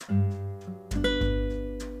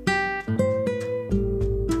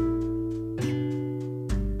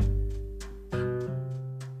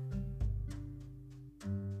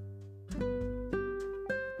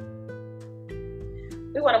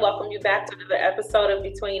welcome you back to another episode of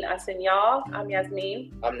Between Us and Y'all. I'm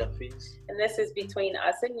Yasmin. I'm Nafis. And this is Between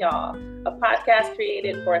Us and Y'all, a podcast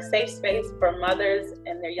created for a safe space for mothers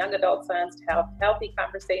and their young adult sons to have healthy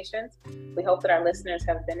conversations. We hope that our listeners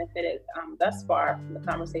have benefited thus far from the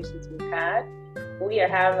conversations we've had. We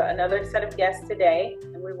have another set of guests today,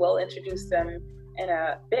 and we will introduce them in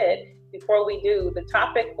a bit. Before we do, the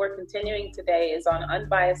topic we're continuing today is on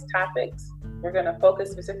unbiased topics. We're going to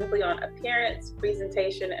focus specifically on appearance,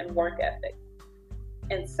 presentation, and work ethic.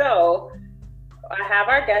 And so I have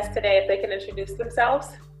our guests today, if they can introduce themselves.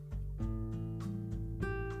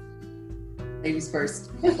 Ladies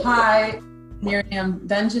first. Hi, Miriam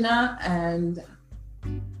Benjana, and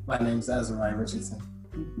my name is Azariah Richardson.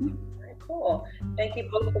 Very cool. Thank you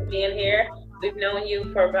both for being here. We've known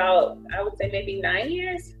you for about, I would say maybe 9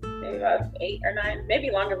 years, maybe about 8 or 9,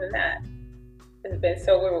 maybe longer than that. It's been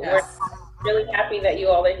so we're really happy that you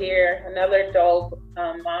all are here. Another dope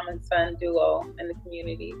mom and son duo in the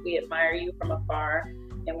community. We admire you from afar,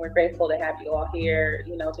 and we're grateful to have you all here,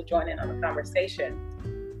 to join in on the conversation.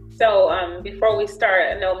 So before we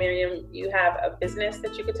start, I know, Miriam, you have a business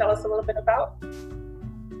that you could tell us a little bit about.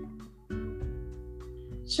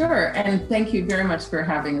 Sure, and thank you very much for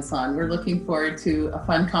having us on. We're looking forward to a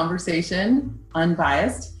fun conversation,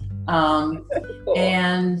 unbiased. Cool.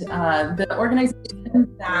 And the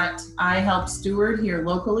organization that I help steward here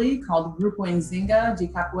locally, called Grupo Nzinga de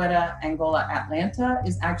Capoeira Angola Atlanta,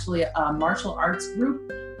 is actually a martial arts group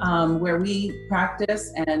where we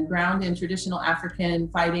practice and ground in traditional African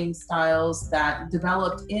fighting styles that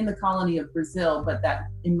developed in the colony of Brazil, but that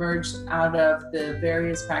emerged out of the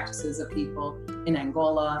various practices of people in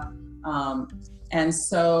Angola. And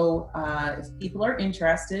so if people are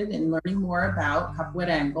interested in learning more about Capoeira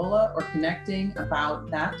Angola or connecting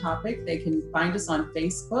about that topic, they can find us on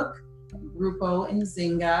Facebook, Grupo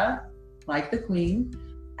Nzinga, like the Queen,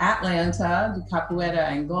 Atlanta de Capoeira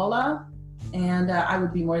Angola. And I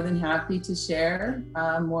would be more than happy to share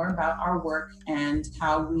more about our work and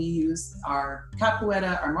how we use our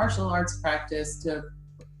capoeira, our martial arts practice to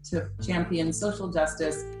champion social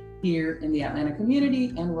justice here in the Atlanta community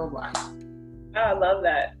and worldwide. Oh, I love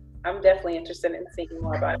that. I'm definitely interested in seeing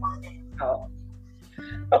more about it. Oh.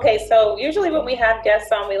 Okay, so usually when we have guests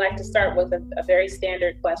on, we like to start with a very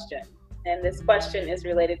standard question. And this question is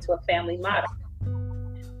related to a family motto.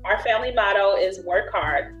 Our family motto is work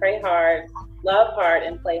hard, pray hard, love hard,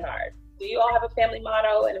 and play hard. Do you all have a family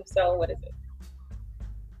motto? And if so, what is it?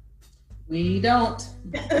 We don't.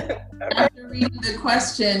 Okay. After reading the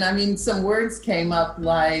question, some words came up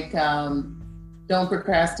like don't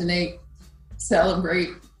procrastinate, celebrate,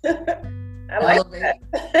 I like elevate.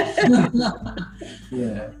 that.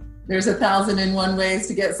 Yeah. There's 1,001 ways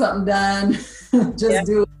to get something done. Just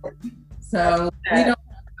do it. So we don't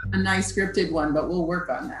have a nice scripted one, but we'll work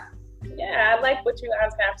on that. Yeah, I like what you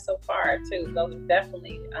guys have so far too. Those are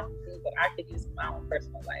definitely things that I could use in my own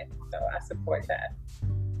personal life. So I support that.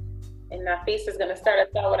 And Nafis is going to start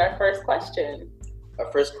us out with our first question.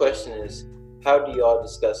 Our first question is, how do y'all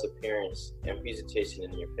discuss appearance and presentation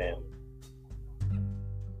in your family?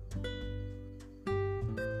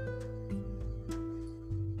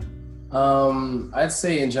 I'd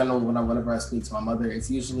say in general, whenever I speak to my mother,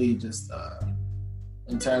 it's usually just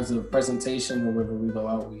in terms of presentation. Whenever we go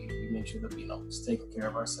out, we make sure that we just taking care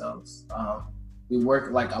of ourselves. We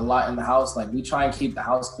work a lot in the house. We try and keep the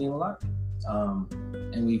house clean a lot,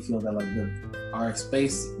 and we feel that our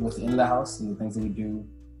space within the house and the things that we do,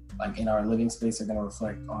 in our living space, are going to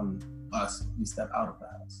reflect on us when we step out of the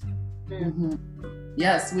house. Mm-hmm.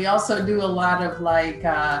 Yes, we also do a lot of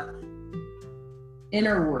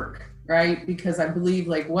inner work. Right? Because I believe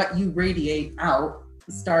what you radiate out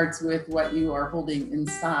starts with what you are holding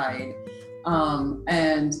inside.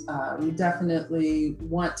 And we definitely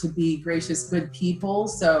want to be gracious, good people.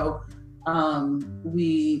 So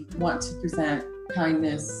we want to present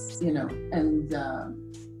kindness, and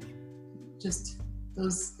just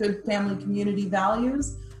those good family community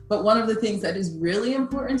values. But one of the things that is really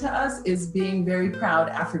important to us is being very proud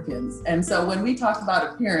Africans. And so when we talk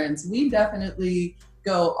about appearance, we definitely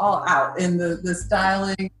go all out in the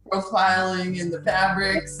styling, profiling, and the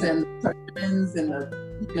fabrics and trends and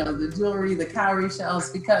the jewelry, the cowrie shells,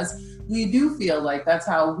 because we do feel like that's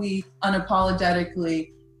how we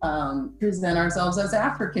unapologetically present ourselves as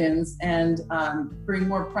Africans and bring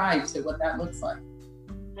more pride to what that looks like.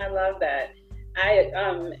 I love that. I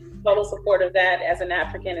total support of that as an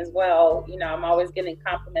African as well. I'm always getting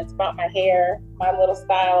compliments about my hair, my little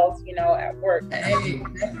styles, at work. Hey.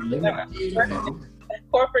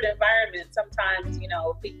 Corporate environment, sometimes,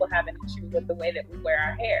 people have an issue with the way that we wear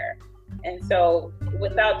our hair. And so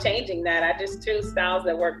without changing that, I just chose styles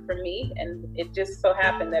that worked for me, and it just so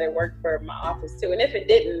happened that it worked for my office too. And if it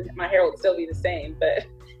didn't, my hair would still be the same. But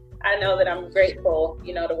I know that I'm grateful,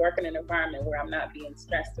 you know, to work in an environment where I'm not being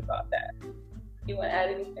stressed about that. You want to add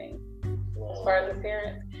anything as far as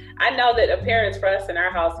appearance? I know that appearance for us in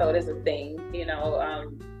our household is a thing. You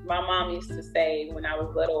know, my mom used to say when I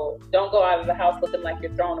was little, don't go out of the house looking like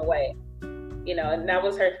you're thrown away. You know, and that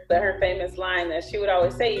was her famous line that she would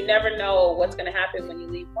always say, you never know what's going to happen when you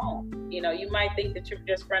leave home. You know, you might think that you've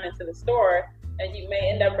just run into the store and you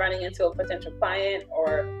may end up running into a potential client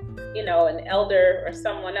or, you know, an elder or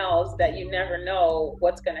someone else that you never know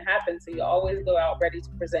what's going to happen. So you always go out ready to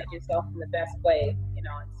present yourself in the best way, you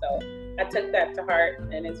know. And so I took that to heart,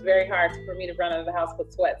 and it's very hard for me to run out of the house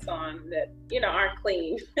with sweats on that, you know, aren't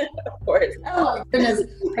clean, of course. Oh my goodness.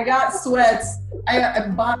 I got sweats. I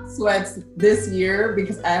bought sweats this year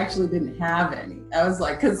because I actually didn't have any. I was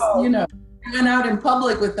like, because, you know, I went out in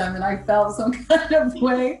public with them and I felt some kind of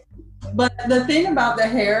way. But the thing about the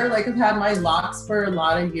hair, like I've had my locks for a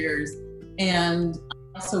lot of years, and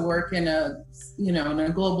I also work in a, you know, in a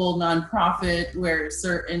global nonprofit where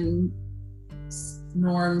certain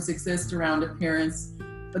norms exist around appearance,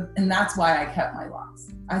 and that's why I kept my locks.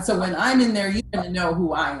 And so when I'm in there, you're going to know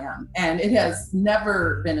who I am. And it has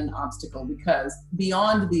never been an obstacle because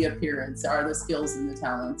beyond the appearance are the skills and the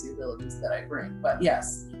talents, the abilities that I bring. But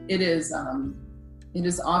yes, it is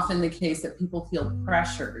often the case that people feel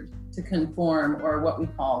pressured to conform or what we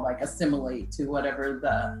call like assimilate to whatever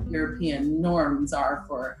the European norms are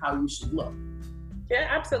for how you should look. Yeah,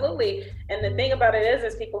 absolutely. And the thing about it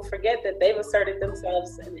is people forget that they've asserted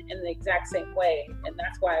themselves in the exact same way. And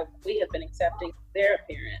that's why we have been accepting their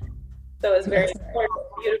appearance. So it's very important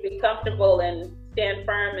for you to be comfortable and stand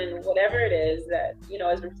firm in whatever it is that, you know,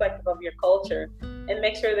 is reflective of your culture. And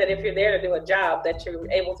make sure that if you're there to do a job, that you're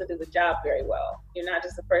able to do the job very well. You're not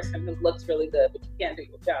just a person who looks really good, but you can't do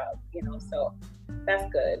your job, you know, so that's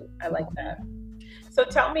good. I like that. So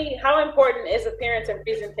tell me, how important is appearance and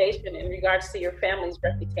presentation in regards to your family's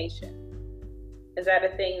reputation? Is that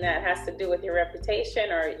a thing that has to do with your reputation,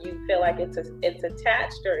 or you feel like it's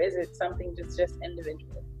attached, or is it something just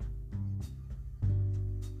individual?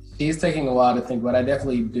 She's taking a while to think, but I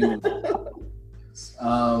definitely do.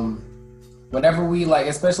 Whenever we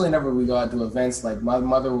especially whenever we go out to events, like my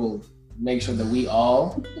mother will make sure that we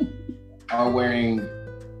all are wearing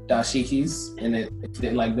dashikis, and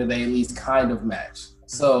that they at least kind of match.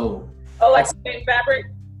 So. Oh, like the same fabric?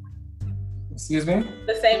 Excuse me?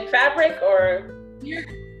 The same fabric, or?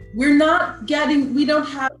 We don't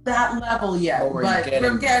have that level yet, but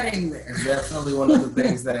we're getting there. It's definitely one of the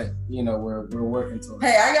things that, you know, we're working towards.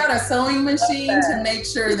 Hey, I got a sewing machine to make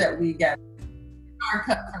sure that we get our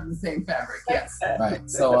cut from the same fabric. Yes. Right.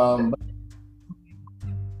 So,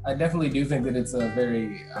 I definitely do think that it's a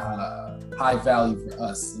very high value for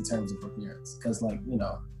us in terms of appearance, because, like, you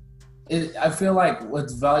know, I feel like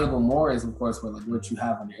what's valuable more is, of course, what you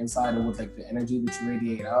have on your inside and with like the energy that you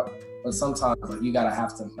radiate out. But sometimes you gotta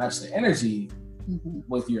have to match the energy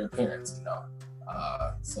with your appearance, you know.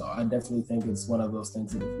 So I definitely think it's one of those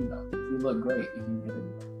things that, you know, if you look great, you can get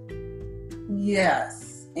it.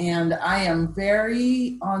 Yes, and I am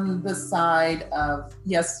very on the side of,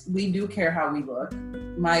 yes, we do care how we look.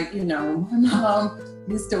 My mom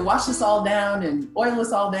used to wash us all down and oil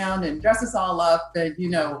us all down and dress us all up, and you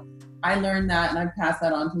know, I learned that and I pass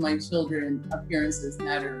that on to my children. Appearances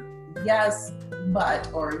matter. Yes,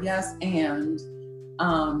 but, or yes, and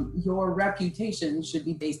your reputation should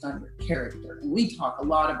be based on your character. And we talk a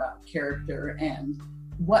lot about character, and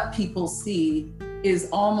what people see is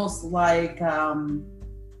almost like a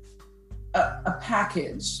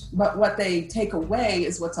package, but what they take away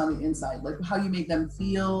is what's on the inside, like how you make them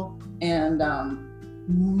feel. And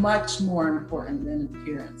much more important than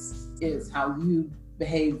appearance is how you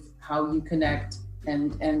behave, how you connect,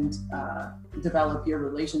 and develop your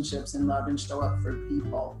relationships and love and show up for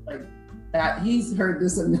people. Like that, he's heard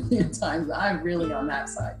this a million times. I'm really on that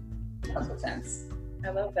side of the fence. I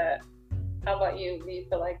love that. How about you? Do you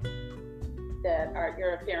feel like that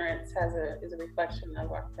your appearance is a reflection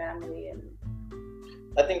of our family? And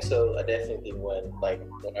I think so. I definitely think when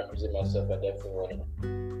I present myself,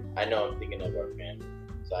 I know I'm thinking of our family.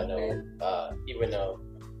 So I know, even though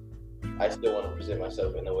I still want to present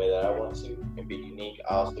myself in the way that I want to and be unique,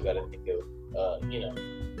 I also got to think of,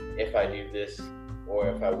 if I do this or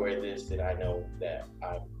if I wear this, then I know that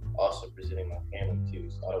I'm also presenting my family too.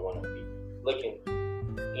 So I don't want to be looking,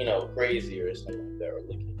 crazy or something like that, or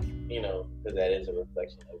looking, because that is a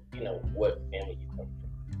reflection of, what family you come from.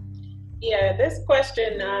 Yeah, this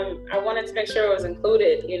question, I wanted to make sure it was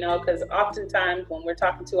included, because oftentimes when we're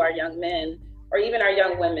talking to our young men or even our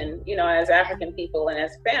young women, as African people and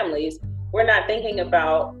as families, we're not thinking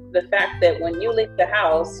about the fact that when you leave the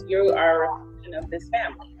house, you are a reflection of this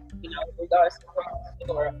family, regardless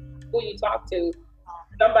of who you talk to.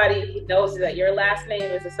 Somebody knows that your last name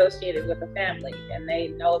is associated with a family and they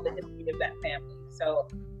know the history of that family. So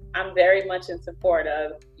I'm very much in support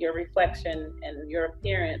of your reflection and your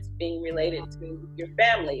appearance being related to your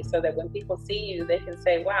family, so that when people see you, they can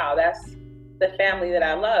say, wow, that's the family that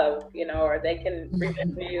I love, or they can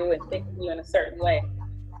remember you and think of you in a certain way.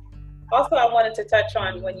 Also, I wanted to touch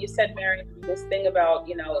on when you said, Mary, this thing about,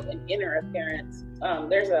 an inner appearance.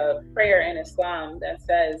 There's a prayer in Islam that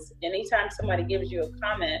says, anytime somebody gives you a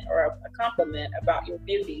comment or a compliment about your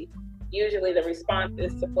beauty, usually the response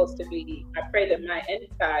is supposed to be, I pray that my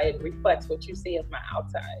inside reflects what you see of my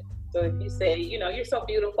outside. So if you say, you're so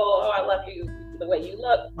beautiful, oh, I love you the way you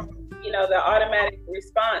look, the automatic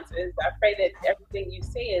response is, I pray that everything you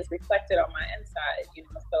see is reflected on my inside,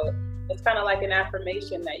 So it's kind of like an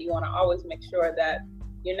affirmation that you want to always make sure that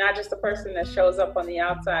you're not just a person that shows up on the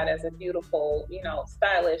outside as a beautiful,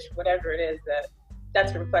 stylish, whatever it is,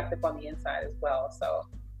 that's reflective on the inside as well. So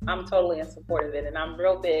I'm totally in support of it. And I'm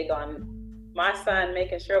real big on my son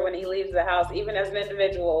making sure when he leaves the house, even as an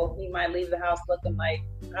individual, he might leave the house looking like,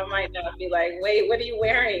 I might not be like, wait, what are you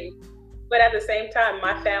wearing? But at the same time,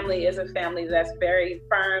 my family is a family that's very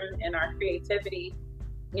firm in our creativity,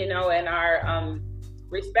 and our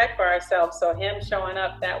respect for ourselves. So him showing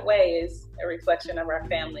up that way is a reflection of our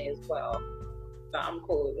family as well. So I'm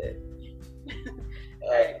cool with it.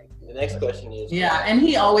 The next question is... Yeah, and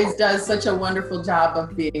he always does such a wonderful job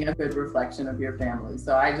of being a good reflection of your family.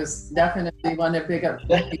 So I just definitely want to pick up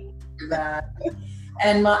that.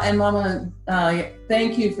 And Mama,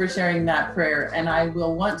 thank you for sharing that prayer. And I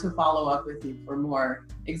will want to follow up with you for more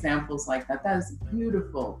examples like that. That is a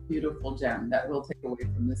beautiful, beautiful gem that we'll take away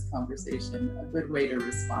from this conversation. A good way to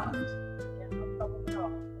respond.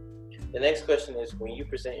 The next question is, when you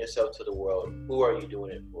present yourself to the world, who are you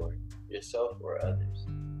doing it for? Yourself or others?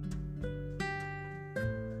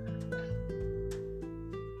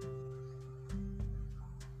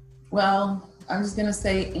 Well, I'm just going to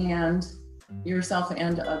say, and yourself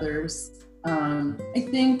and others. I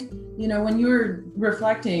think, when you were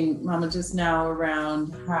reflecting, Mama, just now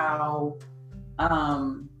around how,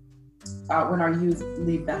 when our youth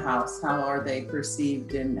leave the house, how are they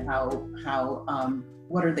perceived and how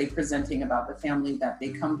what are they presenting about the family that they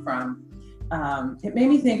come from? It made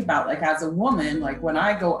me think about, like, as a woman, like when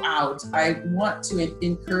I go out, I want to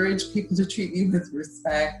encourage people to treat me with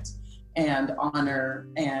respect and honor,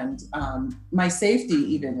 and my safety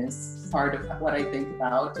even is part of what I think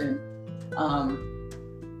about. And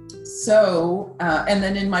and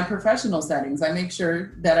then in my professional settings, I make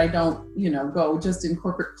sure that I don't, go just in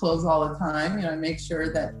corporate clothes all the time. I make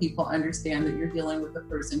sure that people understand that you're dealing with a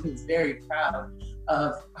person who's very proud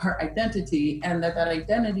of her identity, and that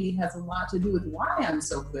identity has a lot to do with why I'm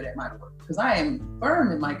so good at my work, because I am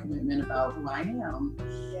firm in my commitment about who I am.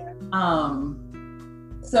 Yeah.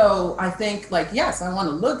 So I think, like, yes, I want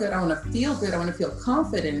to look good, I want to feel good, I want to feel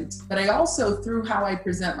confident, but I also, through how I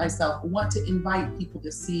present myself, want to invite people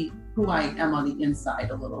to see who I am on the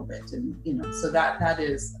inside a little bit. And, so that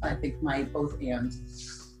is, I think, my both and.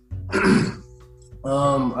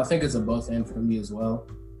 I think it's a both and for me as well.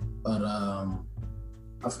 But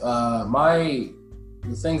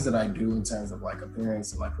the things that I do in terms of, like,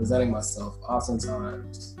 appearance and, like, presenting myself,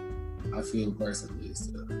 oftentimes I feel personally is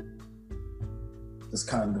to just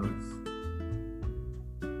kind of,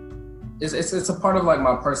 it's a part of, like,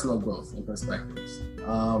 my personal growth and perspectives.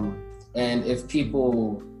 And if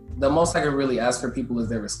people, the most I can really ask for people is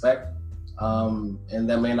their respect. And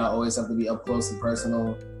that may not always have to be up close and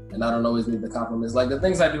personal, and I don't always need the compliments. Like, the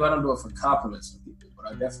things I do, I don't do it for compliments from people, but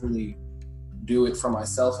I definitely do it for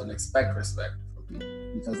myself and expect respect from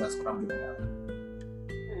people, because that's what I'm doing out.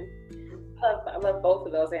 I love both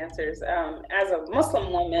of those answers. As a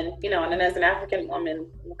Muslim woman, and then as an African woman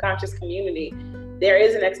in the conscious community, there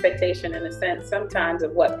is an expectation, in a sense, sometimes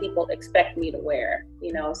of what people expect me to wear,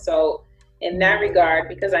 so in that regard,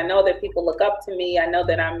 because I know that people look up to me, I know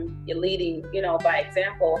that I'm leading, by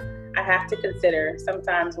example, I have to consider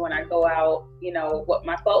sometimes when I go out, what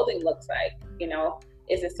my clothing looks like.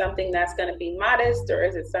 Is it something that's going to be modest, or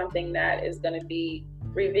is it something that is going to be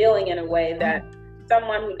revealing in a way that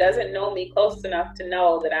someone who doesn't know me close enough to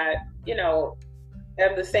know that I,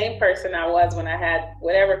 am the same person I was when I had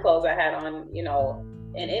whatever clothes I had on, in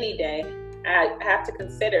any day. I have to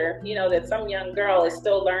consider, that some young girl is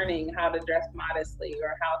still learning how to dress modestly,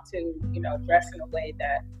 or how to, dress in a way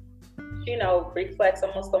that you know, reflects a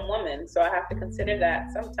Muslim woman. So I have to consider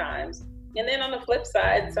that sometimes. And then on the flip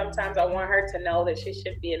side, sometimes I want her to know that she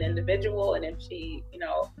should be an individual, and if she, you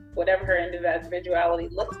know, whatever her individuality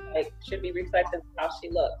looks like should be reflective of how she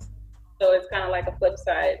looks. So it's kind of like a flip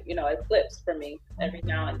side, you know, it flips for me every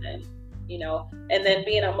now and then, you know. And then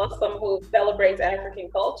being a Muslim who celebrates African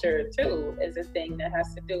culture too is a thing that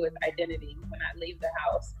has to do with identity when I leave the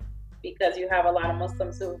house, because you have a lot of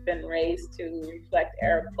Muslims who have been raised to reflect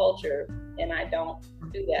Arab culture, and I don't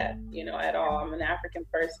do that, you know, at all. I'm an African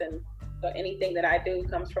person. So anything that I do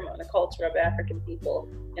comes from the culture of African people.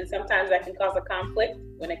 And sometimes that can cause a conflict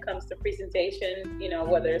when it comes to presentation, you know,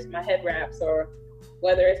 whether it's my head wraps or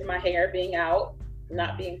whether it's my hair being out,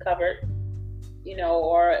 not being covered, you know,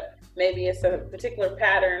 or maybe it's a particular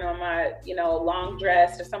pattern on my, you know, long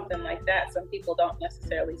dress or something like that. Some people don't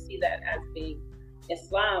necessarily see that as being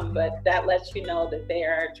Islam, but that lets you know that they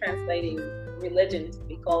are translating religion to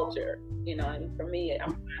be culture, you know, and for me,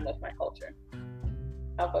 I'm fine with my culture.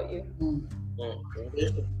 How about you?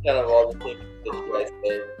 It's kind of all the things that you guys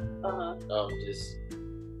said. Just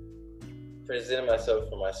presenting myself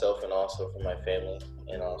for myself and also for my family,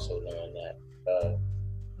 and also knowing that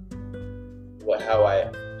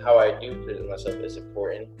how I do present myself is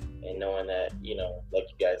important, and knowing that, you know, like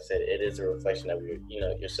you guys said, it is a reflection of your, you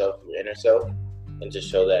know, yourself, your inner self, and just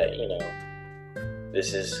show that, you know,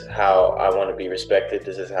 this is how I want to be respected.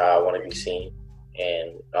 This is how I want to be seen.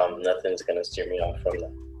 And nothing's gonna steer me off from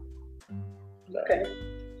that. So. Okay.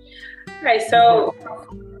 All right. So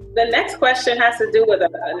the next question has to do with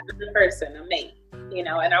another person, a mate. You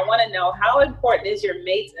know, and I want to know, how important is your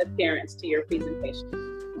mate's appearance to your presentation?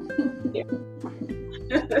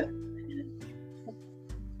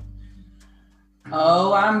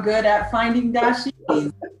 Oh, I'm good at finding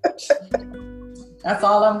dashikis. That's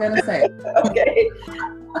all I'm gonna say. Okay.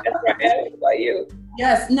 That's right. What about you?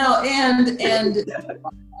 Yes, no, and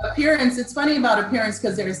appearance, it's funny about appearance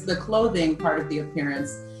because there's the clothing part of the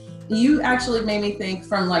appearance. You actually made me think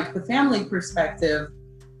from like the family perspective,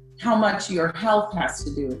 how much your health has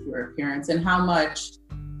to do with your appearance, and how much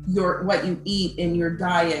what you eat in your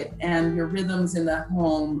diet and your rhythms in the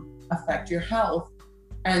home affect your health.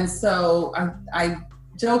 And so I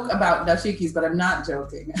joke about dashikis, but I'm not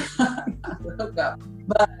joking.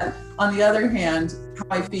 But on the other hand, how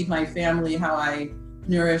I feed my family, how I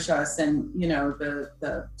nourish us, and, you know,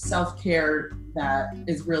 the self-care that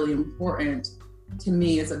is really important to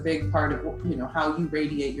me is a big part of, you know, how you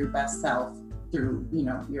radiate your best self through, you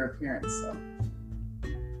know, your appearance. So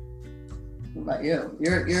what about you?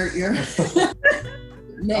 Your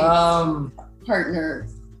mate, partner.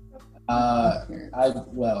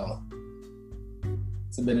 Well,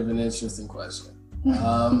 it's a bit of an interesting question.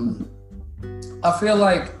 I feel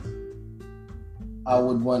like I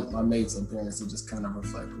would want my mate's appearance to just kind of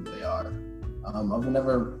reflect who they are. I've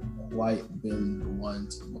never quite been the one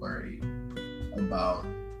to worry about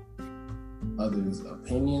others'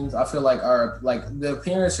 opinions. I feel like the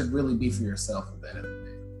appearance should really be for yourself at the end of the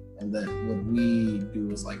day, and that what we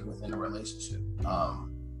do is like within a relationship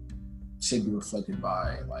should be reflected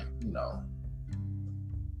by, like, you know,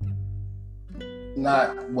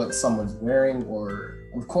 not what someone's wearing, or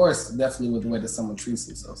of course definitely with the way that someone treats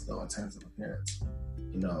themselves though in terms of appearance.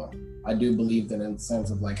 You know, I do believe that in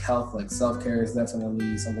terms of like health, like self-care is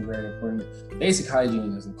definitely something very important. Basic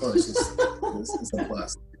hygiene is, of course, it's a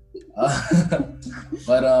plus.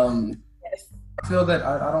 But I feel that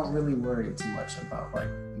I don't really worry too much about, like,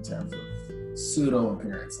 in terms of pseudo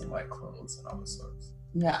appearance and like clothes and all this sorts.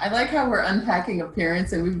 Yeah, I like how we're unpacking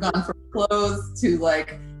appearance and we've gone from clothes to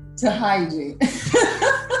hygiene. That's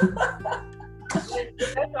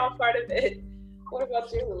all part of it. What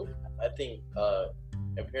about you? I think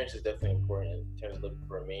appearance is definitely important in terms of looking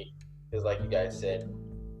for a mate, because like you guys said,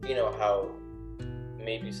 you know how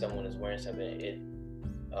maybe someone is wearing something, it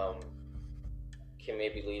can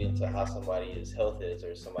maybe lead into how somebody's health is,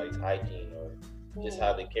 or somebody's hygiene, or just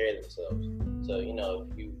how they carry themselves. So, you know,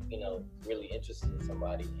 if you really interested in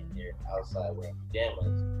somebody and they're outside wearing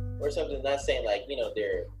pajamas or something, not saying like, you know,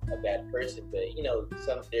 they're a bad person, but, you know,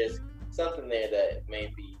 there's something there that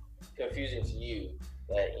may be confusing to you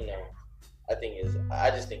that, you know, I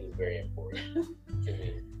just think is very important to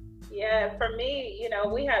me. Yeah, for me, you know,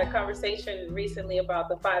 we had a conversation recently about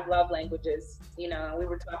the 5 love languages, you know, and we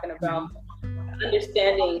were talking about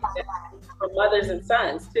understanding that for mothers and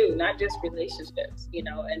sons too, not just relationships, you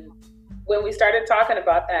know. And when we started talking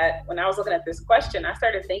about that, when I was looking at this question, I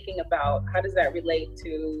started thinking about how does that relate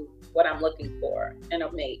to what I'm looking for in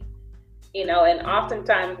a mate, you know. And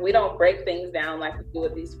oftentimes we don't break things down like we do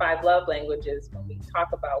with these 5 love languages when we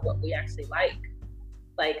talk about what we actually like.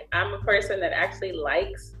 Like, I'm a person that actually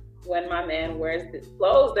likes when my man wears the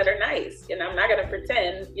clothes that are nice. And I'm not going to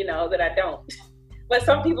pretend, that I don't. But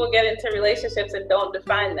some people get into relationships and don't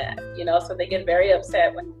define that, so they get very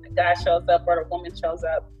upset when the guy shows up or the woman shows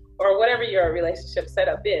up or whatever your relationship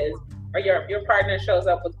setup is, or your partner shows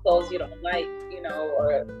up with clothes you don't like,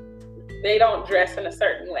 or they don't dress in a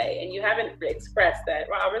certain way. And you haven't expressed that,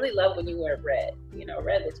 well, I really love when you wear red.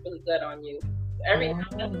 Red looks really good on you. Every now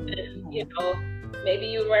and then, maybe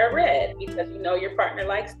you wear red because your partner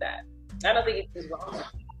likes that. I don't think it's wrong.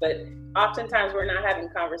 But oftentimes we're not having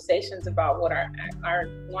conversations about what our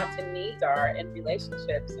wants and needs are in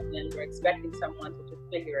relationships, and then we're expecting someone to just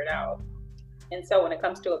figure it out. And so when it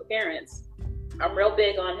comes to appearance, I'm real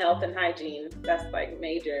big on health and hygiene. That's like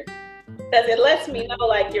major, because it lets me know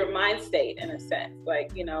like your mind state in a sense,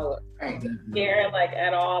 like, care like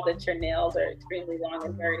at all that your nails are extremely long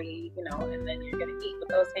and dirty, and then you're gonna eat with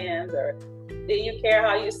those hands, or do you care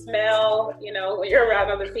how you smell, when you're around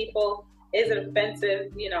other people? Is it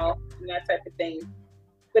offensive, and that type of thing?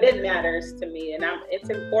 But it matters to me, and it's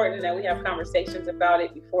important that we have conversations about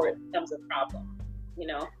it before it becomes a problem,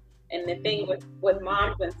 And the thing with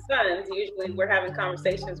moms and sons, usually we're having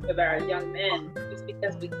conversations with our young men just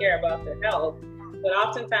because we care about their health. But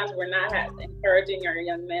oftentimes we're not encouraging our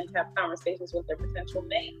young men to have conversations with their potential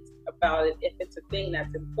mates about it if it's a thing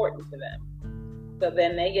that's important to them. So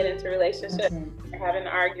then they get into relationships, they're having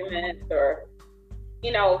arguments, or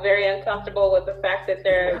very uncomfortable with the fact that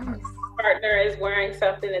their partner is wearing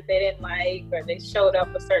something that they didn't like, or they showed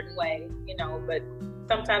up a certain way, but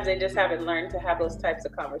sometimes they just haven't learned to have those types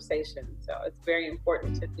of conversations. So it's very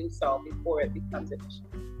important to do so before it becomes an issue.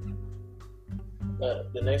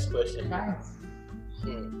 The next question.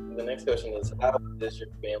 The next question is, how does your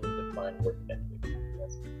family define work ethic?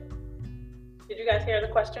 Did you guys hear the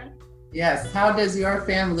question? Yes. How does your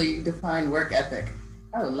family define work ethic?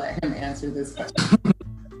 I would let him answer this question.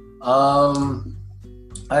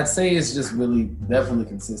 I'd say it's just definitely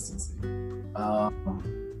consistency.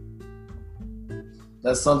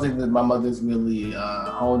 That's something that my mother's really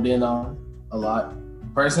honed in on a lot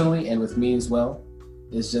personally, and with me as well.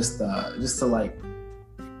 It's just to like,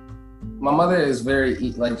 my mother is very,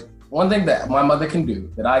 like, one thing that my mother can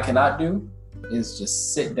do that I cannot do is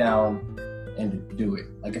just sit down and do it.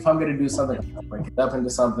 Like, if I'm gonna do something, I'm gonna break it up into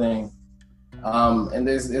something. And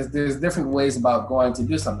there's different ways about going to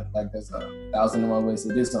do something. Like, there's 1,001 ways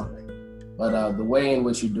to do something, but the way in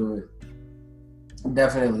which you do it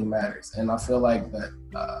definitely matters. And I feel like that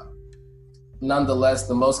nonetheless,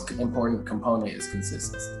 the most important component is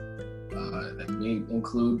consistency. That may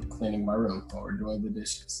include cleaning my room or doing the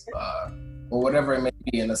dishes, or whatever it may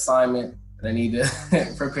be, an assignment that I need to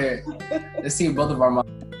prepare. Let's see, both of our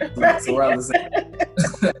moms, so we're on the same.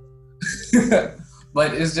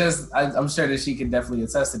 But it's just, I'm sure that she can definitely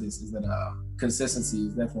attest to this, is that consistency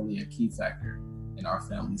is definitely a key factor in our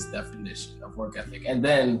family's definition of work ethic. And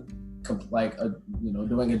then,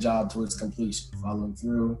 doing a job towards completion, following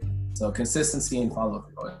through. So consistency and follow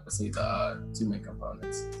through are the two main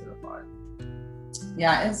components to define.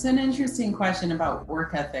 Yeah, it's an interesting question about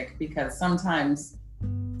work ethic, because sometimes,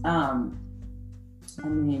 I'm a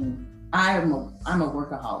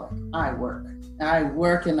workaholic. I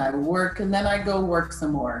work and then I go work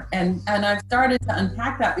some more. And I've started to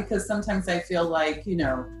unpack that, because sometimes I feel like,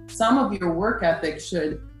 some of your work ethic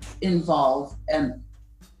should involve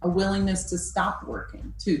a willingness to stop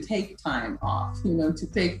working, to take time off, to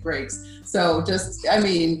take breaks. So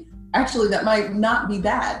actually that might not be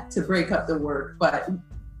bad to break up the work, but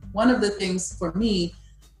one of the things for me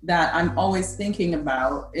that I'm always thinking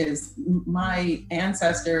about is my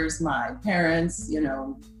ancestors, my parents,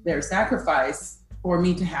 their sacrifice for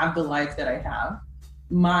me to have the life that I have.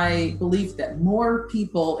 My belief that more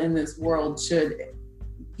people in this world should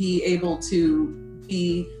be able to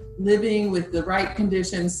be living with the right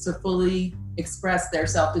conditions to fully express their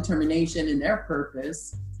self-determination and their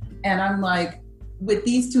purpose. And I'm like, with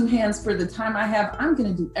these two hands, for the time I have, I'm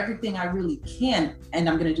going to do everything I really can. And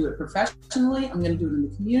I'm going to do it professionally. I'm going to do it in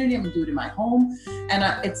the community. I'm going to do it in my home. And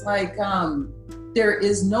it's like, there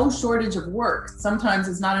is no shortage of work. Sometimes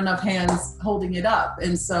it's not enough hands holding it up.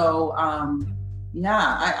 And so,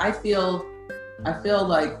 I feel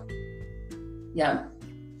like,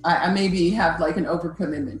 I maybe have like an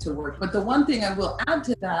overcommitment to work. But the one thing I will add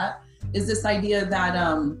to that is this idea that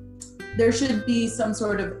there should be some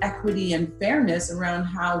sort of equity and fairness around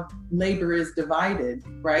how labor is divided,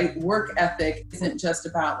 right? Work ethic isn't just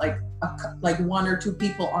about like one or two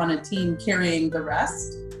people on a team carrying the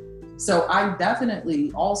rest. So I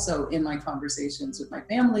definitely also, in my conversations with my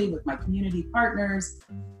family, with my community partners,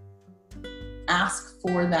 ask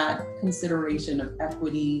for that consideration of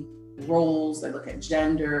equity, roles. I look at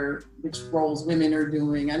gender, which roles women are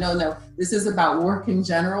doing. I know, no, this is about work in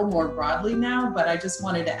general, more broadly now, but I just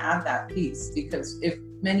wanted to add that piece because if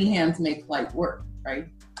many hands make light work, right?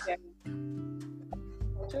 Yeah.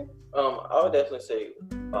 I would definitely say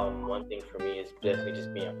one thing for me is definitely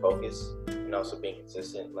just being focused and also being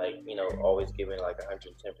consistent, like, you know, always giving like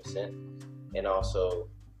 110% and also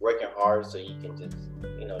working hard so you can just,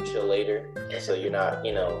 you know, chill later. And so you're not,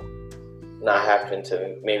 you know, not having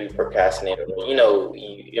to maybe procrastinate or, you know,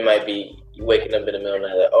 it might be you waking up in the middle of the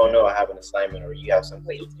night like, oh no, I have an assignment or you have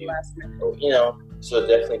something to do. Or, you know, so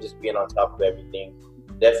definitely just being on top of everything,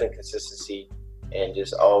 definitely consistency and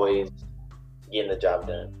just always getting the job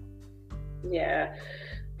done. Yeah.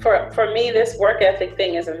 For me, this work ethic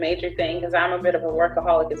thing is a major thing because I'm a bit of a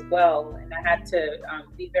workaholic as well. And I had to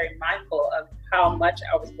be very mindful of how much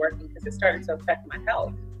I was working because it started to affect my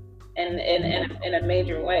health and in a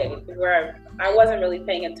major way, where I wasn't really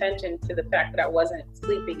paying attention to the fact that I wasn't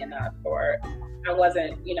sleeping enough or I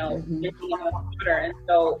wasn't, you know, drinking enough water. And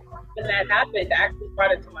so when that happened, I actually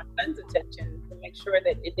brought it to my son's attention to make sure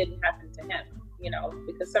that it didn't happen to him, you know,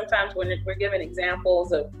 because sometimes when we're given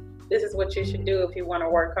examples of this is what you should do if you want to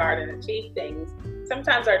work hard and achieve things,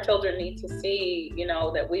 sometimes our children need to see, you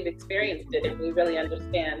know, that we've experienced it and we really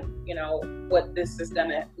understand, you know, what this is going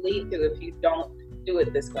to lead to if you don't do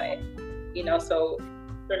it this way, you know. So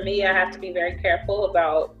for me, I have to be very careful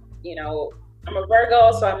about, you know, I'm a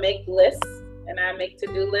Virgo, so I make lists and I make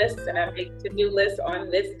to-do lists and I make to-do lists on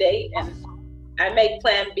this date and I make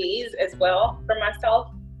plan Bs as well for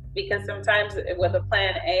myself. Because sometimes with a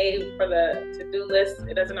plan A for the to-do list,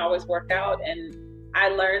 it doesn't always work out. And I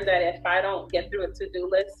learned that if I don't get through a to-do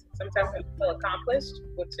list, sometimes I feel accomplished,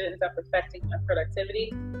 which ends up affecting my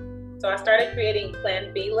productivity. So I started creating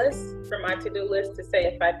plan B lists for my to-do list to say,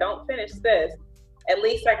 if I don't finish this, at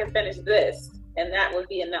least I can finish this. And that would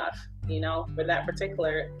be enough, you know, for that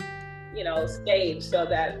particular, you know, stage, so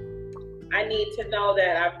that I need to know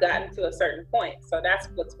that I've gotten to a certain point. So that's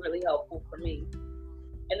what's really helpful for me.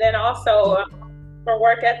 And then also for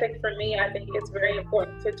work ethic, for me, I think it's very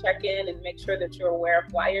important to check in and make sure that you're aware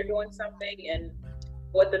of why you're doing something and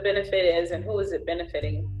what the benefit is and who is it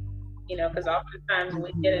benefiting. You know, because oftentimes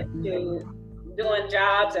we get into doing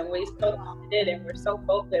jobs and we're so committed and we're so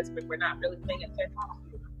focused, but we're not really paying attention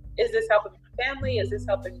to, is this helping my family? Is this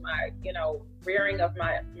helping my, you know, rearing of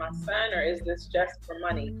my son, or is this just for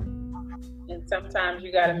money? And sometimes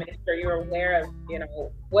you got to make sure you're aware of, you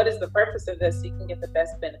know, what is the purpose of this so you can get the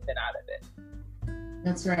best benefit out of it.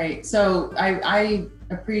 That's right. So I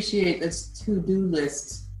appreciate this to-do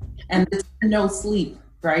list and this no sleep,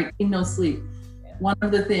 right? No sleep. Yeah. One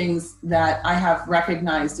of the things that I have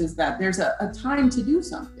recognized is that there's a time to do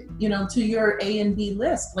something, you know, to your A and B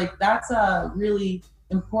list. Like that's a really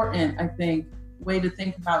important, I think, way to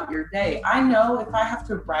think about your day. I know if I have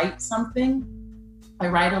to write something, I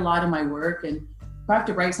write a lot of my work, and if I have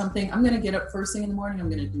to write something, I'm going to get up first thing in the morning, I'm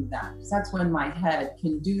going to do that. Because that's when my head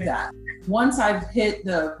can do that. Once I've hit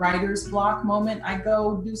the writer's block moment, I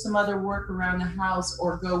go do some other work around the house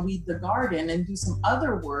or go weed the garden and do some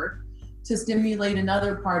other work to stimulate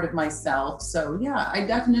another part of myself. So yeah, I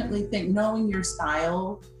definitely think knowing your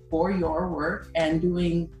style for your work and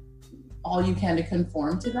doing all you can to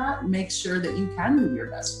conform to that makes sure that you can do your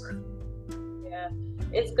best work. Yeah.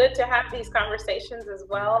 It's good to have these conversations as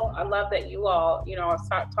well. I love that you all, you know,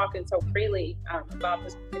 are talking so freely about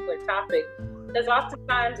this particular topic, because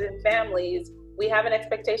oftentimes in families, we have an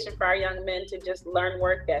expectation for our young men to just learn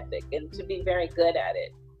work ethic and to be very good at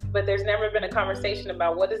it. But there's never been a conversation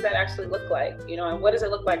about what does that actually look like, you know, and what does it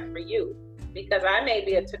look like for you? Because I may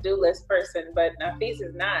be a to-do list person, but Nafis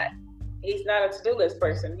is not. He's not a to-do list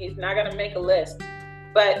person. He's not going to make a list,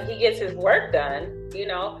 but he gets his work done, you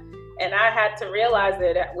know. And I had to realize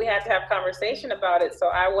that we had to have conversation about it, so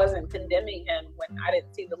I wasn't condemning him when I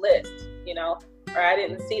didn't see the list, you know, or I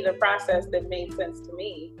didn't see the process that made sense to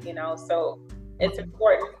me, you know. So it's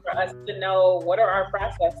important for us to know what are our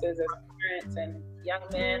processes as parents and young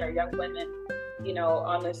men or young women, you know,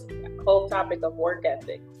 on this whole topic of work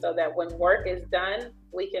ethic, so that when work is done,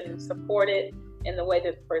 we can support it in the way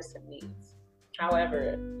that the person needs,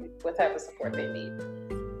 however, what type of support they need.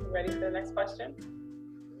 You ready for the next question?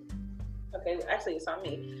 Okay, actually it's on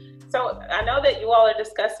me. So I know that you all are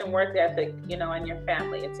discussing work ethic, you know, in your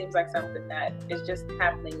family. It seems like something that is just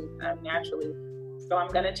happening naturally. So I'm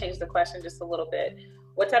going to change the question just a little bit.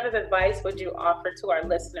 What type of advice would you offer to our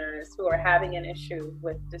listeners who are having an issue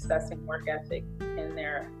with discussing work ethic in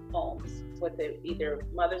their homes, with it either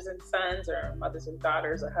mothers and sons or mothers and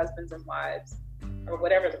daughters or husbands and wives, or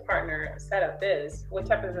whatever the partner setup is? What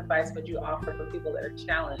type of advice would you offer for people that are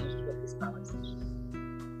challenged with this conversation?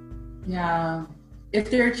 Yeah. If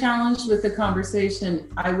they're challenged with the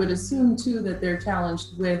conversation, I would assume too that they're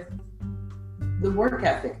challenged with the work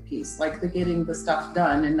ethic piece, like the getting the stuff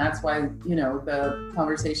done. And that's why, the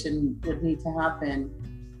conversation would need to happen.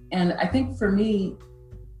 And I think for me,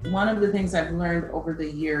 one of the things I've learned over the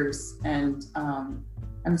years, and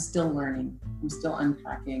I'm still learning, I'm still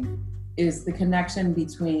unpacking, is the connection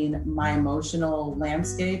between my emotional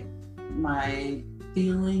landscape, my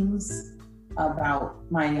feelings about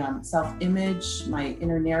my self-image, my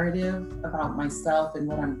inner narrative about myself and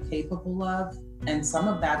what I'm capable of. And some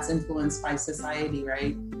of that's influenced by society,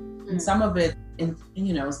 right? And some of it,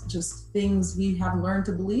 just things we have learned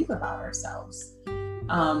to believe about ourselves.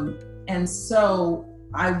 And so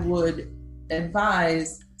I would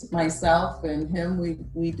advise myself and him,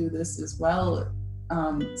 we do this as well,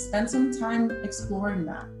 spend some time exploring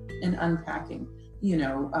that and unpacking.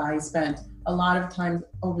 I spent a lot of time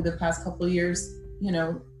over the past couple of years,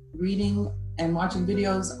 reading and watching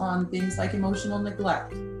videos on things like emotional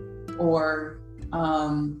neglect or,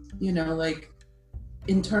 like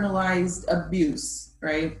internalized abuse,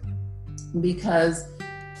 right? Because,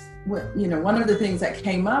 one of the things that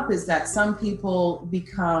came up is that some people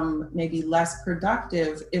become maybe less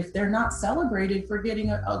productive if they're not celebrated for getting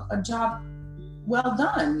a job well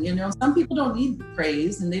done. Some people don't need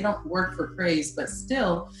praise and they don't work for praise, but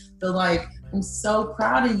still the I'm so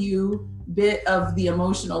proud of you bit of the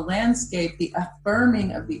emotional landscape, the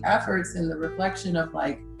affirming of the efforts and the reflection of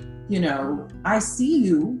I see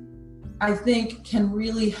you, I think can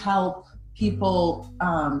really help people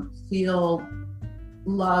feel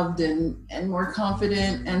loved and more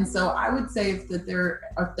confident. And so I would say if there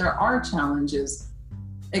are challenges,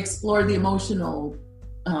 explore the emotional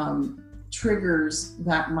triggers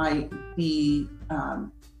that might be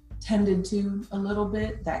tended to a little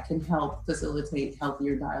bit that can help facilitate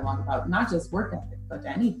healthier dialogue about not just work ethic, but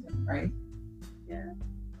anything, right? Yeah.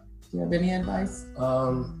 Do you have any advice?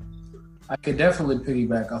 I could definitely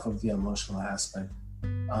piggyback off of the emotional aspect.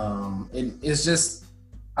 It's just,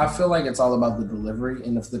 I feel like it's all about the delivery.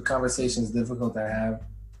 And if the conversation is difficult to have,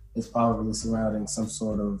 it's probably surrounding some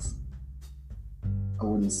sort of, I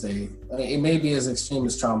wouldn't say, it may be as extreme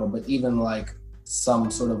as trauma, but even some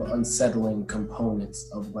sort of unsettling components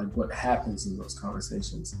of what happens in those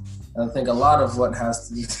conversations. And I think a lot of what has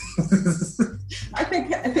to be I think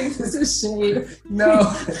this is shade. No,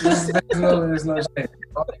 there's no shade.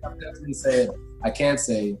 I'm definitely saying, I can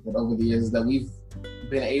say that over the years that we've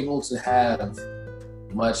been able to have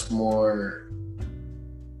much more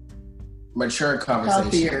mature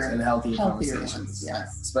conversations and healthier conversations, ones,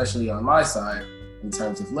 yes. Especially on my side in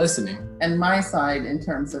terms of listening, and my side in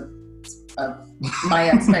terms of my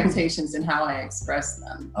expectations and how I express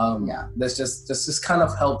them. That's just kind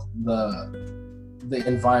of helped the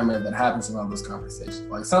environment that happens around those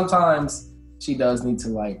conversations. Sometimes she does need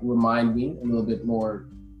to remind me a little bit more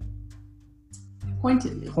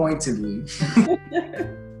pointedly.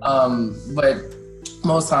 But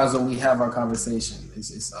most times when we have our conversation,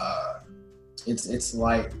 it's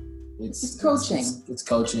coaching. It's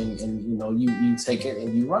coaching, and you take it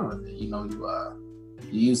and you run with it.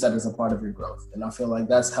 You use that as a part of your growth, and I feel like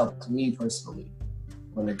that's helped me personally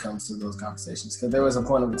when it comes to those conversations. Because there was a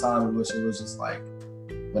point of time in which it was just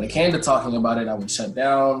when it came to talking about it, I would shut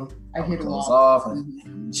down. I would close off,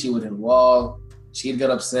 and she would hit a wall. She'd get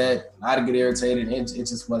upset. I'd get irritated. It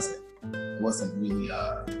just wasn't really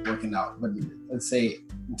working out. But let's say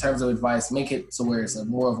in terms of advice, make it to where it's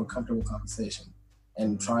more of a comfortable conversation,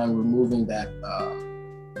 and try and removing that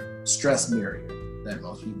stress barrier that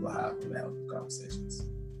most people have in healthy conversations.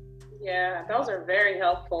 Yeah, those are very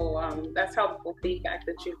helpful. That's helpful feedback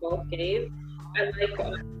that you both gave. I like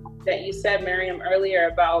that you said, Miriam, earlier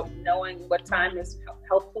about knowing what time is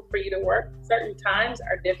helpful for you to work. Certain times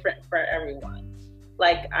are different for everyone.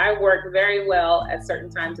 I work very well at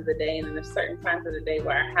certain times of the day, and then there's certain times of the day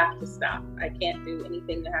where I have to stop. I can't do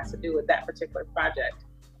anything that has to do with that particular project.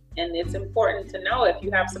 And it's important to know if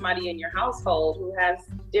you have somebody in your household who has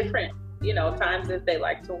different, times that they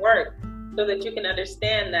like to work, so that you can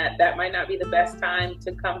understand that that might not be the best time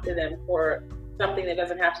to come to them for something that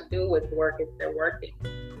doesn't have to do with work if they're working,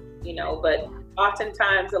 but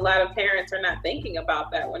oftentimes a lot of parents are not thinking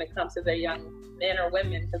about that when it comes to their young men or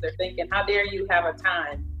women, because they're thinking, how dare you have a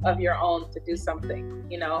time of your own to do something,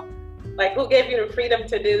 who gave you the freedom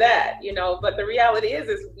to do that, but the reality is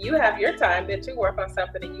you have your time that you work on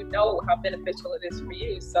something and you know how beneficial it is for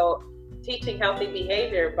you. So teaching healthy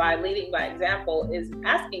behavior by leading by example is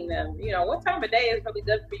asking them, what time of day is really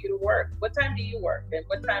good for you to work? What time do you work? And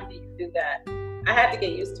what time do you do that? I had to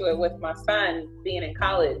get used to it with my son being in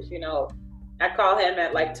college. I call him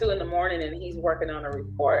at 2 a.m. and he's working on a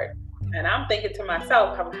report. And I'm thinking to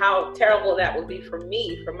myself how terrible that would be for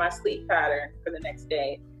me, for my sleep pattern for the next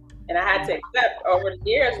day. And I had to accept over the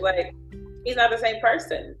years, like, he's not the same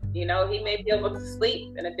person. You know, he may be able to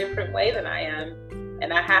sleep in a different way than I am.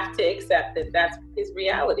 And I have to accept that that's his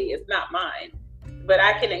reality. It's not mine. But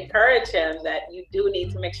I can encourage him that you do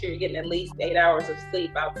need to make sure you're getting at least 8 hours of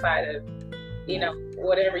sleep outside of, you know,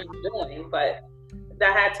 whatever you're doing. But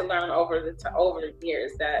I had to learn over the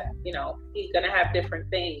years that, you know, he's going to have different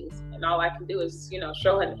things. And all I can do is, you know,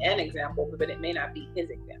 show him an example, but it may not be his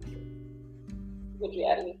example. Would you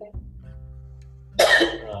add anything?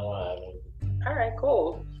 No, All right,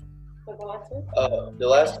 cool. The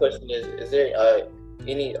last question is there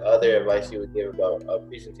any other advice you would give about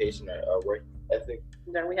presentation or work ethic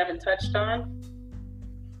that we haven't touched on?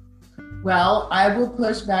 Well, I will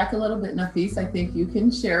push back a little bit, Nafis. I think you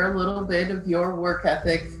can share a little bit of your work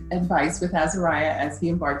ethic advice with Azariah as he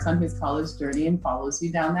embarks on his college journey and follows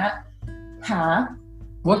you down that path.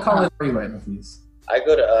 What college are you at, Nafis? I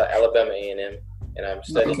go to Alabama A&M, and I'm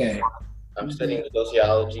studying. Okay. I'm studying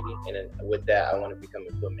sociology, and then with that, I want to become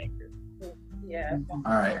a filmmaker. Yeah.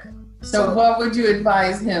 All right. So what would you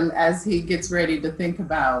advise him as he gets ready to think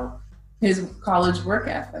about his college work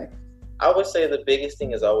ethic? I would say the biggest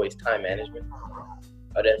thing is always time management.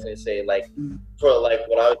 I definitely say, like, for like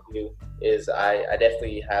what I would do is I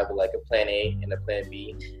definitely have like a plan A and a plan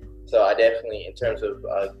B. So I definitely, in terms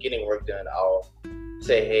of getting work done, I'll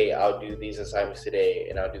say, hey, I'll do these assignments today,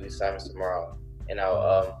 and I'll do these assignments tomorrow, and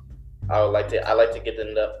I like to get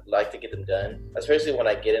them done, especially when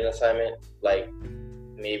I get an assignment. Like,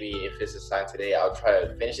 maybe if it's assigned today, I'll try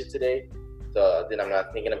to finish it today. So then I'm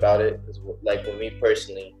not thinking about it. Cause like for me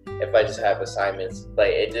personally, if I just have assignments,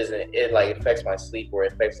 like it like affects my sleep, or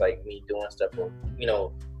it affects like me doing stuff, or, you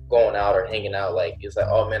know, going out or hanging out. Like, it's like,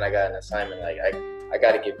 oh man, I got an assignment. Like I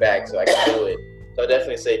got to get back so I can do it. So I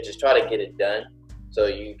definitely say just try to get it done, so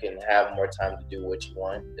you can have more time to do what you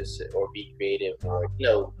want, or be creative, or, you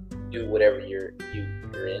know, do whatever you're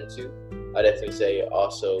into. I definitely say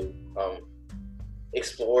also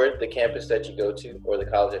explore the campus that you go to, or the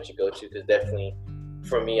college that you go to, because definitely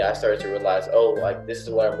for me, I started to realize, oh, like, this is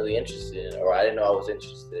what I'm really interested in, or I didn't know I was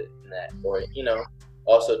interested in that. Or, you know,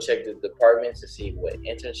 also check the departments to see what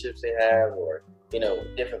internships they have, or, you know,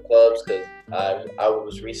 different clubs, because I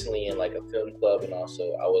was recently in like a film club, and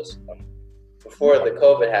also I was before the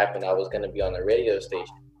COVID happened, I was going to be on the radio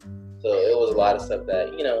station. So it was a lot of stuff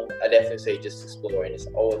that, you know, I definitely say just explore, and just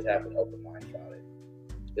always have an open mind about it,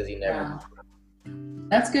 because you never know.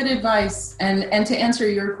 That's good advice. And to answer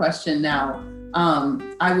your question now,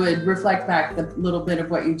 I would reflect back a little bit of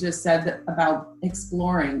what you just said about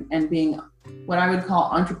exploring and being what I would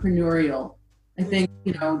call entrepreneurial. I think,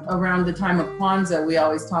 you know, around the time of Kwanzaa, we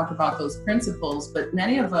always talk about those principles, but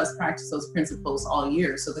many of us practice those principles all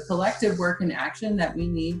year. So the collective work and action that we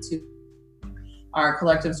need to our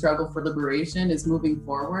collective struggle for liberation is moving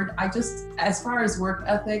forward. As far as work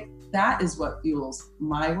ethic, that is what fuels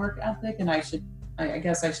my work ethic. And I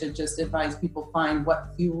guess I should just advise people find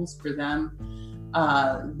what fuels for them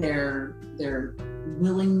their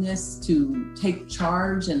willingness to take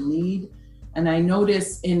charge and lead. And I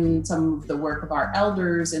notice in some of the work of our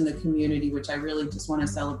elders in the community, which I really just want to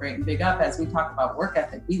celebrate and big up, as we talk about work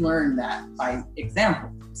ethic, we learn that by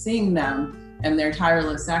example, seeing them and their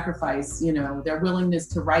tireless sacrifice, you know, their willingness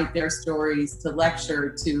to write their stories, to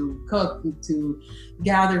lecture, to cook, to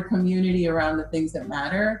gather community around the things that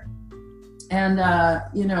matter. And,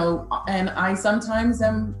 you know, and I sometimes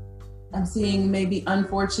I'm seeing maybe,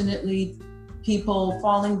 unfortunately, people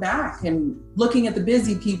falling back and looking at the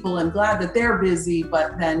busy people and glad that they're busy,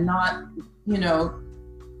 but then not, you know,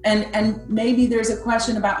 and maybe there's a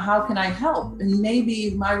question about how can I help? And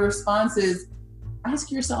maybe my response is,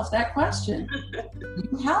 ask yourself that question.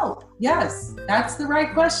 You help. Yes, that's the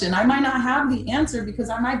right question. I might not have the answer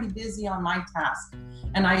because I might be busy on my task.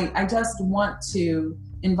 And I just want to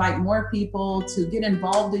invite more people to get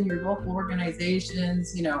involved in your local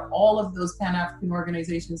organizations, you know, all of those Pan-African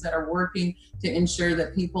organizations that are working to ensure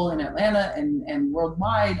that people in Atlanta and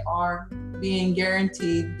worldwide are being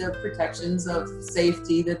guaranteed the protections of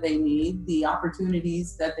safety that they need, the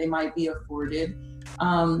opportunities that they might be afforded.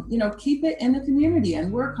 You know, keep it in the community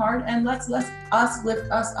and work hard, and let's us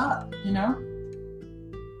lift us up, you know?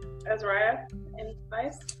 Azariah, any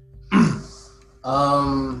advice?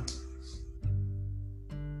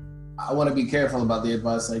 I want to be careful about the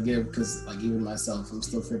advice I give, because, like, even myself, I'm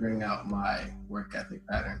still figuring out my work ethic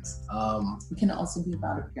patterns. It can also be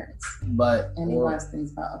about appearance. But any last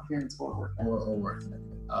things about appearance or work ethic? Or work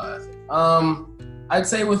ethic. I'd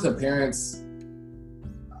say with appearance,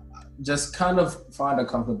 just kind of find a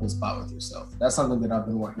comfortable spot with yourself. That's something that I've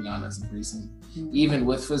been working on as of recent. Even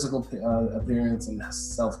with physical appearance and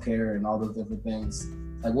self-care and all those different things.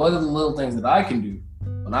 Like, what are the little things that I can do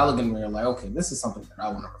when I look in the mirror? Like, okay, this is something that I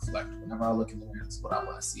want to reflect. Whenever I look in the mirror, this is what I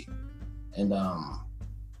want to see. And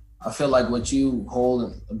I feel like what you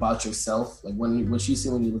hold about yourself, like what you see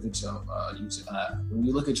when you look at when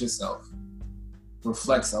you look at yourself,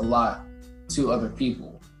 reflects a lot to other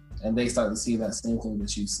people, and they start to see that same thing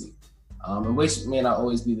that you see. And which may not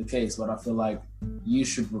always be the case, but I feel like you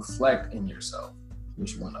should reflect in yourself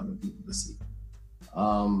what you want other people to see.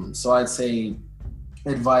 So I'd say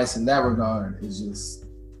advice in that regard is just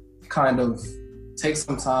kind of take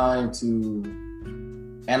some time to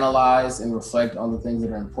analyze and reflect on the things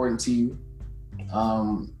that are important to you,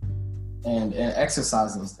 and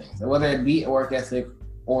exercise those things, whether it be work ethic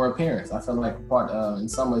or appearance. I feel like in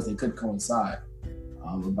some ways they could coincide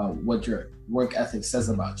about what your work ethic says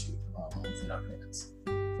about you within appearance.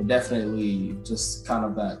 But definitely just kind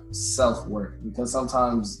of that self-work, because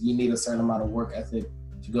sometimes you need a certain amount of work ethic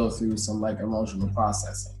to go through some like emotional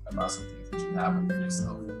processing about some things that you have within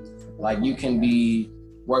yourself. Like, you can be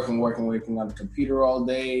working on the computer all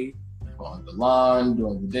day, mowing the lawn,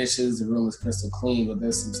 doing the dishes, the room is crystal clean, but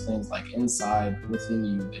there's some things like inside within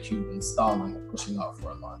you that you've been stalling and pushing off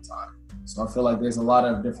for a long time. So I feel like there's a lot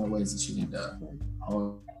of different ways that you need to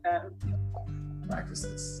practice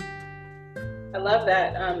this. I love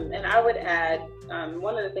that. And I would add,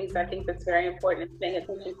 one of the things I think that's very important is paying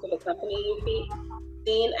attention to the company you keep,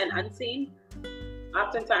 seen and unseen.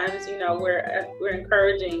 Oftentimes, we're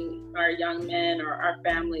encouraging our young men or our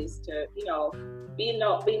families to,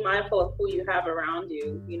 be mindful of who you have around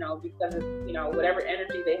you, because of, whatever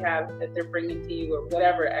energy they have that they're bringing to you, or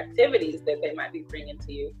whatever activities that they might be bringing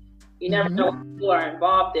to you. You never know what you are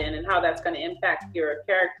involved in and how that's going to impact your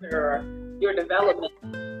character or your development.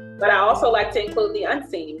 But I also like to include the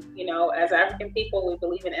unseen. As African people, we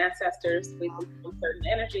believe in ancestors, we believe in certain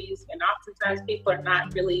energies, and oftentimes people are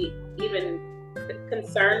not really even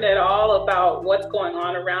concerned at all about what's going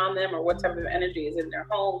on around them or what type of energy is in their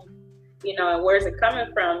home, and where's it coming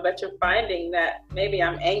from. But you're finding that maybe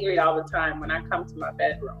I'm angry all the time when I come to my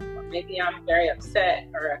bedroom, or maybe I'm very upset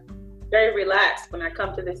or very relaxed when I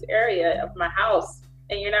come to this area of my house,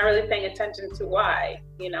 and you're not really paying attention to why,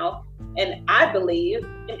 And I believe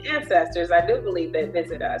in ancestors. I do believe they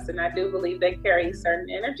visit us, and I do believe they carry certain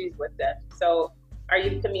energies with them. So are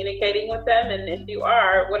you communicating with them? And if you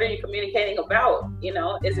are, what are you communicating about?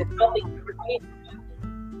 Is it healthy conversation?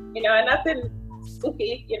 And nothing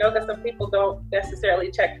spooky, because some people don't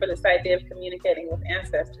necessarily check for this idea of communicating with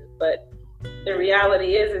ancestors. But the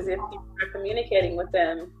reality is if you're not communicating with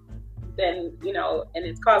them, then, and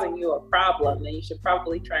it's causing you a problem, then you should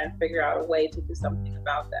probably try and figure out a way to do something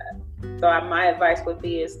about that. So my advice would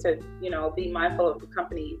be is to, be mindful of the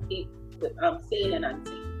company you keep, seen and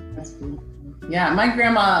unseen. That's beautiful. Yeah, my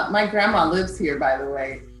grandma lives here, by the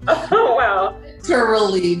way. Oh, wow.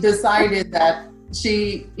 Literally decided that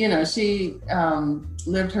she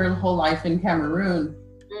lived her whole life in Cameroon.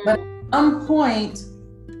 But at some point,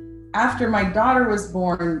 after my daughter was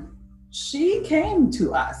born, she came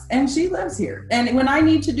to us, and she lives here. And when I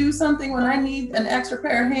need to do something, when I need an extra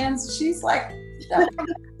pair of hands, she's like,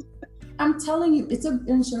 I'm telling you,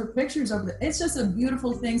 and her pictures of it. It's just a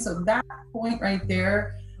beautiful thing. So that point right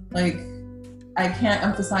there, like, I can't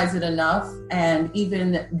emphasize it enough. And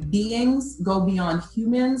even beings go beyond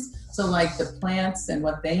humans. So like the plants and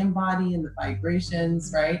what they embody and the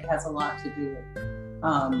vibrations, right, has a lot to do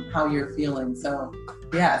with how you're feeling. So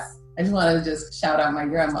yes. I just wanted to just shout out my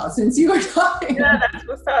grandma since you were talking. Yeah, that's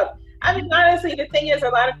what's up. I mean, honestly, the thing is, a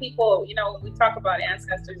lot of people, when we talk about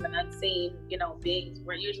ancestors and unseen, beings,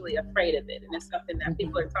 we're usually afraid of it. And it's something that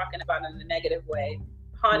people are talking about in a negative way.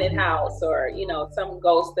 Haunted house, or, some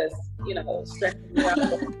ghost that's, stressing you out or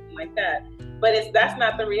something like that. But that's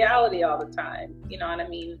not the reality all the time. You know what I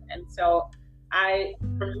mean? And so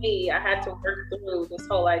for me, I had to work through this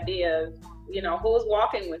whole idea of, who's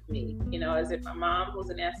walking with me? Is it my mom who's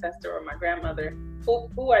an ancestor, or my grandmother?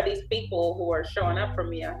 Who are these people who are showing up for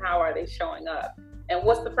me, and how are they showing up? And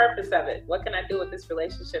what's the purpose of it? What can I do with this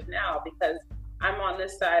relationship now? Because I'm on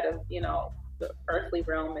this side of, the earthly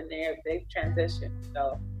realm, and they've transitioned.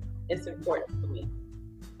 So it's important for me.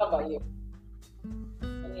 How about you?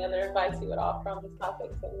 Any other advice you would offer on this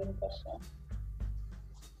topic? So you have a question?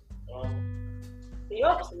 You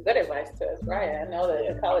offer some good advice to us, right? I know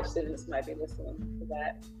that the college students might be listening to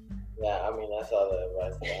that. Yeah, I mean, that's all the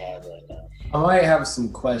advice I have right now. I might have some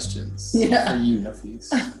questions for you,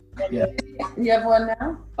 Nafis. Yeah. You have one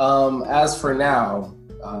now? As for now,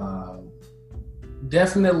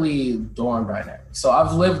 Definitely dorm dynamic. So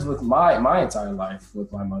I've lived with my entire life with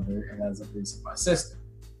my mother and as a recent my sister.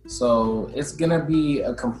 So it's gonna be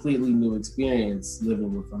a completely new experience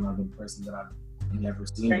living with another person that I've never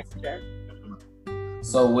seen before.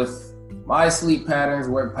 So with my sleep patterns,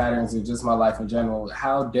 work patterns, or just my life in general,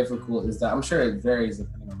 how difficult is that? I'm sure it varies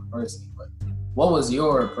depending on the person, but what was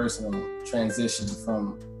your personal transition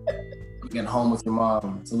from being home with your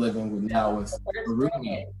mom to living with a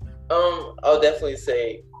roommate? I'll definitely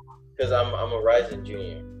say, because I'm a rising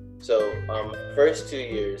junior, so first 2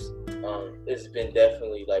 years, it's been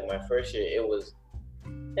definitely like my first year. It was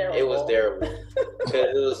terrible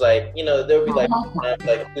because it was like, you know, there would be like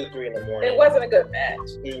 2, 3 in the morning. It wasn't a good match.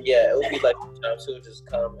 Yeah, it would be like sometimes she would just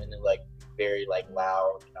come and then like very like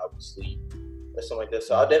loud and I would sleep or something like that.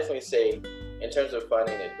 So I'll definitely say, in terms of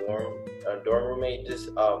finding a dorm roommate,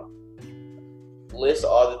 just list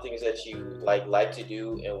all the things that you like to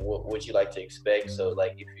do and what you like to expect. So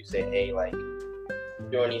like if you say, hey, like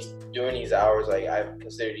during these hours, like I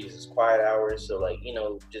consider these as quiet hours, so like, you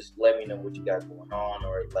know, just let me know what you got going on,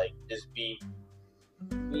 or like just be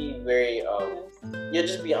very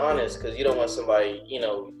just be honest, because you don't want somebody, you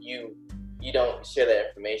know, you don't share that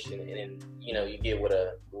information and then, you know, you get with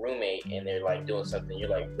a roommate and they're like doing something, you're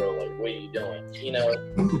like, bro, like what are you doing, you know?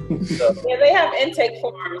 So, yeah, they have intake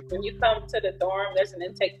forms when you come to the dorm. There's an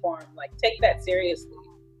intake form. Like, take that seriously,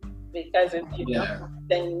 because if you don't,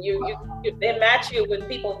 then they match you with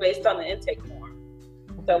people based on the intake form.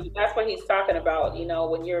 So that's what he's talking about. You know,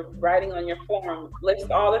 when you're writing on your form, list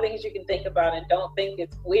all the things you can think about and don't think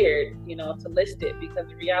it's weird, you know, to list it, because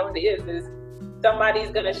the reality is somebody's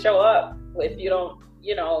going to show up if you don't,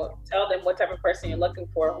 you know, tell them what type of person you're looking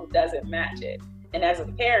for who doesn't match it. And as a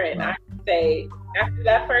parent, I say after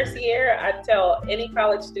that first year, I tell any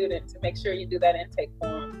college student to make sure you do that intake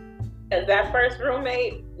form. Because that first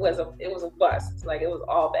roommate was a bust. Like, it was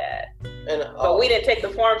all bad. But we didn't take the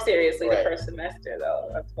form seriously the first semester, though.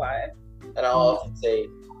 That's why. And I'll also say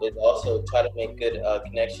is also try to make good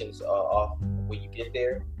connections off when you get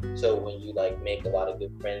there. So when you like make a lot of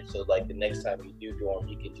good friends, so like the next time you do dorm,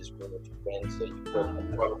 you can just room with your friends, so you feel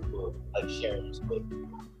comfortable like sharing your space.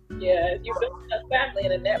 Yeah, you build a family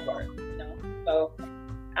and a network, you know. So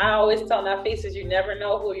I always tell Nafisa, you never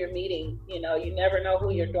know who you're meeting. You know, you never know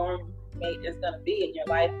who your dorm mate is going to be in your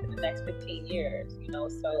life in the next 15 years, you know.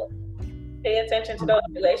 So pay attention to those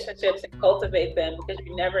relationships and cultivate them, because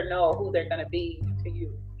you never know who they're going to be to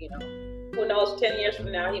you, you know. Who knows, 10 years from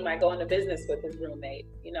now, he might go into business with his roommate,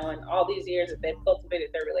 you know, and all these years that they've cultivated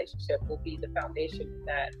their relationship will be the foundation of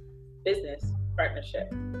that business partnership.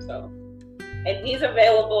 So, and he's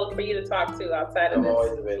available for you to talk to outside of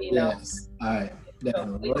this, you know. Yes, all right,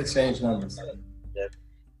 definitely. We'll exchange numbers.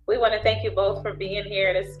 We want to thank you both for being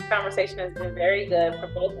here. This conversation has been very good for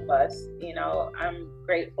both of us. You know, I'm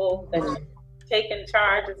grateful that you're taking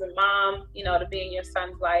charge as a mom, you know, to be in your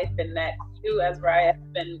son's life, and that you, as Raya,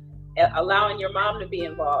 have been allowing your mom to be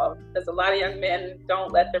involved, because a lot of young men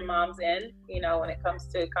don't let their moms in, you know, when it comes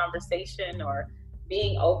to conversation or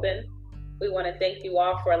being open. We want to thank you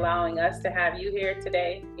all for allowing us to have you here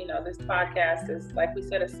today. You know, this podcast is, like we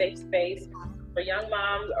said, a safe space for young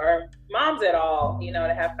moms or moms at all, you know,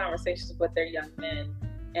 to have conversations with their young men.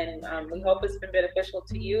 And we hope it's been beneficial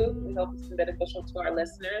to you. We hope it's been beneficial to our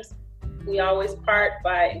listeners. We always part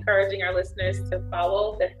by encouraging our listeners to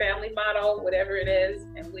follow their family motto, whatever it is,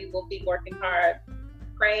 and we will be working hard,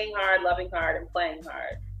 praying hard, loving hard, and playing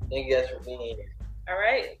hard. Thank you guys for being here. All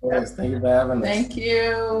right. Yes, thank you for having us. Thank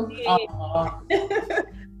you.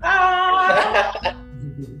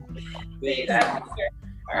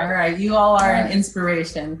 All right, you all are an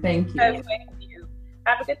inspiration. Thank you.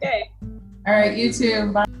 Have a good day. All right, you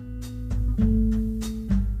too. Bye.